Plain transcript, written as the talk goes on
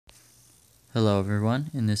Hello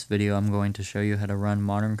everyone, in this video I'm going to show you how to run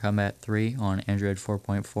Modern Combat 3 on Android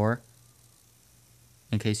 4.4.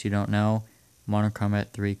 In case you don't know, Modern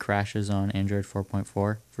Combat 3 crashes on Android 4.4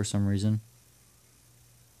 for some reason,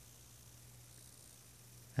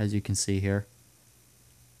 as you can see here.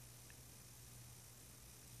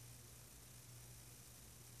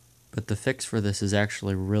 But the fix for this is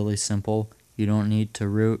actually really simple. You don't need to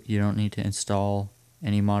root, you don't need to install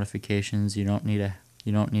any modifications, you don't need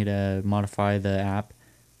to modify the app.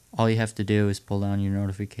 All you have to do is pull down your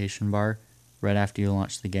notification bar right after you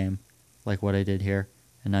launch the game, like what I did here.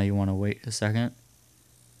 And now you want to wait a second.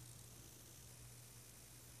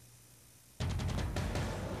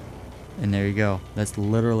 And there you go. That's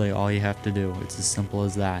literally all you have to do. It's as simple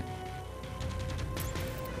as that.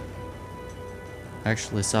 I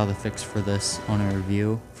actually saw the fix for this on a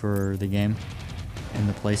review for the game in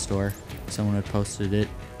the Play Store. Someone had posted it,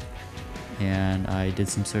 and I did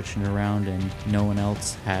some searching around and no one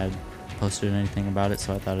else had posted anything about it,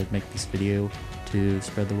 so I thought I'd make this video to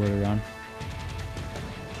spread the word around.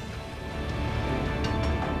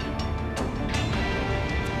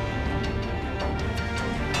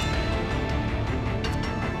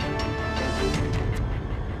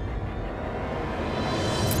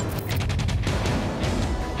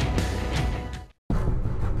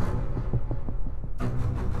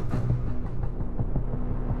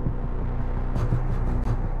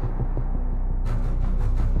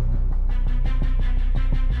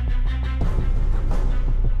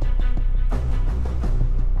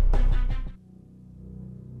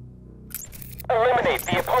 Eliminate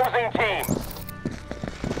the opposing team.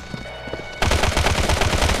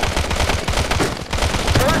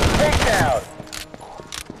 First takedown.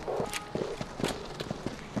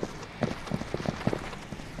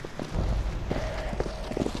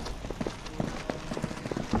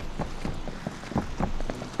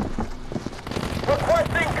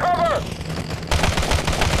 Requesting cover.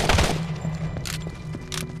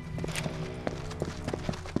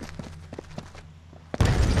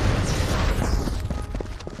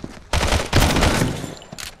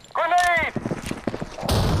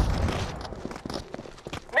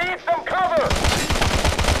 Some cover!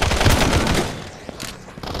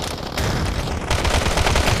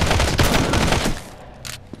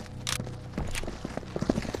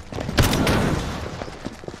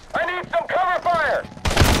 I need some cover fire!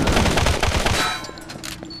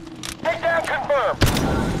 Takedown confirmed!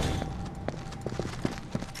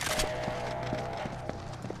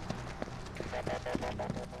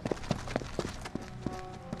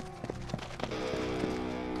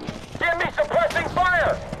 Give me suppressing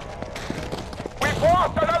fire! We've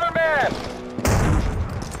lost an